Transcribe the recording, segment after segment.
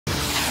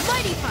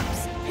Mighty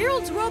Pups!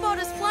 Harold's robot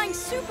is flying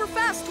super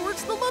fast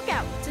towards the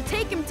lookout. To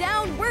take him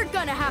down, we're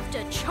gonna have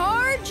to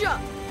charge up.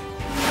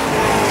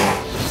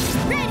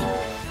 Ready!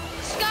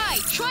 Sky,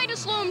 try to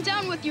slow him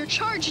down with your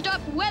charged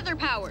up weather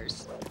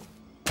powers.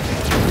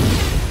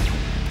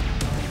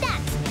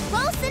 That's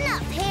close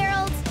enough,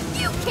 Harold.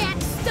 You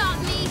can't stop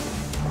me!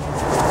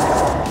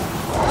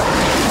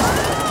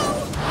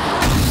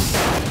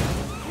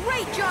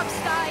 Great job,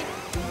 Sky!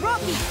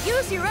 Rocky,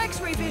 use your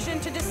X-ray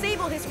vision to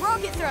disable his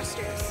rocket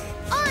thrusters.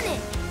 On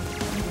it!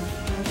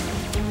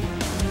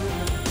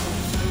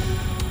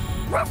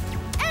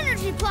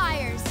 Energy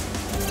pliers!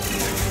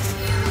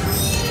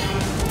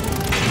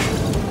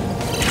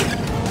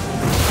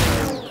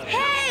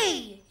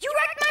 Hey! You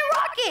wrecked my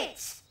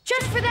rockets!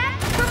 Just for that,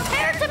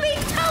 prepare to be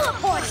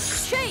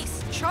teleported!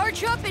 Chase,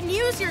 charge up and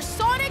use your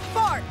sonic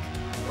bark.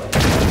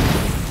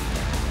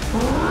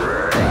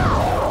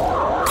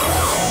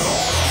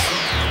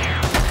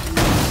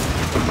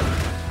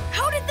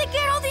 How did they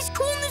get all these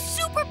cool new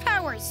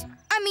superpowers?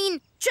 I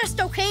mean, just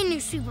okay new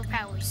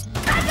superpowers.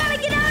 I gotta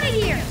get out of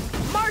here!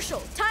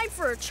 Marshall, time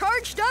for a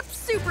charged up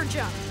super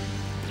jump.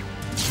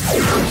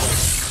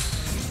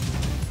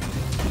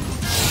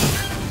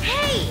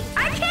 Hey,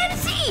 I can't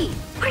see!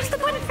 Where's the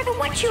button for the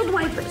windshield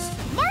wipers?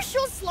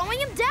 Marshall's slowing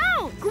him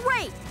down!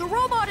 Great! The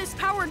robot is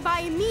powered by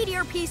a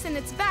meteor piece in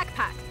its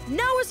backpack.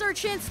 Now is our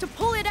chance to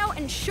pull it out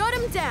and shut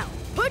him down.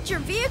 Put your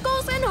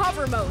vehicles in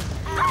hover mode.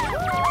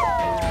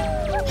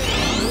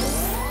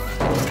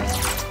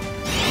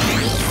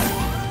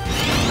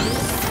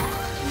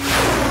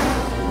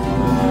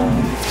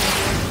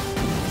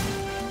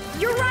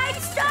 Your ride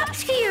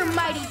stops here,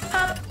 Mighty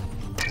Pup.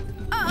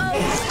 Uh-oh.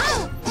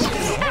 Oh!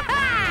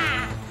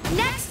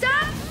 Next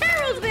stop,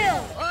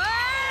 Haroldville.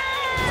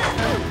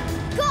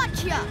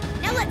 Gotcha!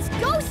 Now let's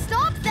go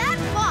stop that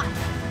bot.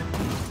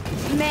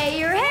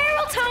 Mayor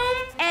Harold's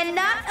home and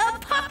not a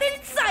pup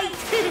in sight.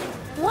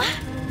 What?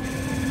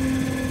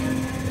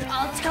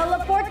 I'll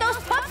teleport those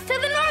pups to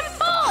the North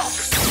Pole.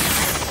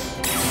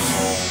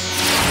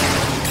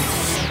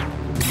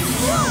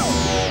 Whoa!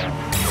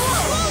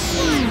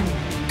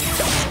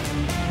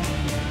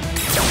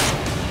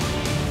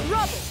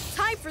 Rubble,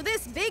 time for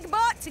this big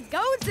bot to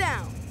go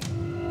down.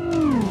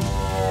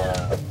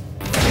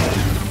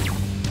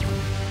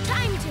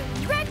 Time to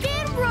wreck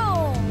and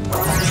roll!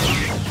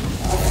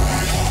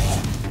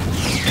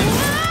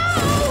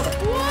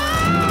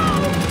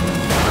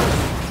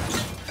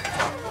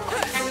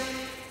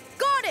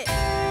 Got it!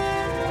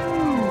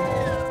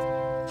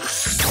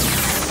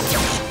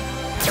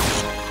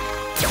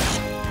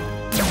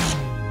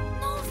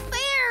 No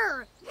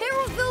fair!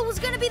 Haroldville was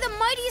gonna be the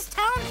mightiest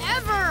town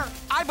ever!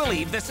 I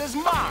believe this is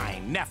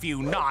mine, nephew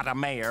not a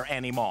mayor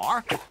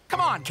anymore.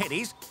 Come on,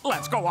 kiddies.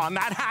 Let's go on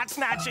that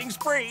hat-snatching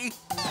spree.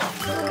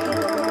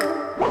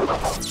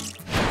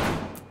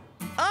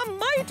 A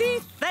mighty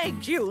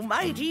thank you,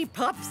 Mighty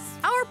Pups.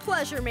 Our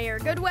pleasure, Mayor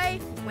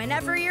Goodway.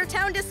 Whenever your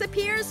town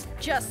disappears,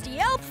 just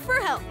yelp for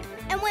help.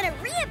 And when it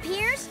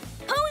reappears,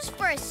 pose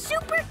for a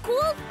super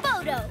cool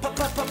photo.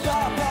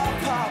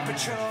 Paw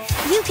Patrol.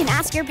 You can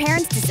ask your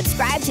parents to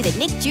subscribe to the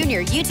Nick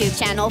Jr. YouTube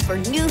channel for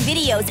new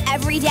videos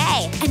every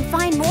day. And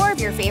find more of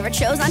your favorite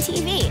shows on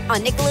TV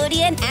on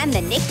Nickelodeon and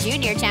the Nick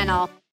Jr. channel.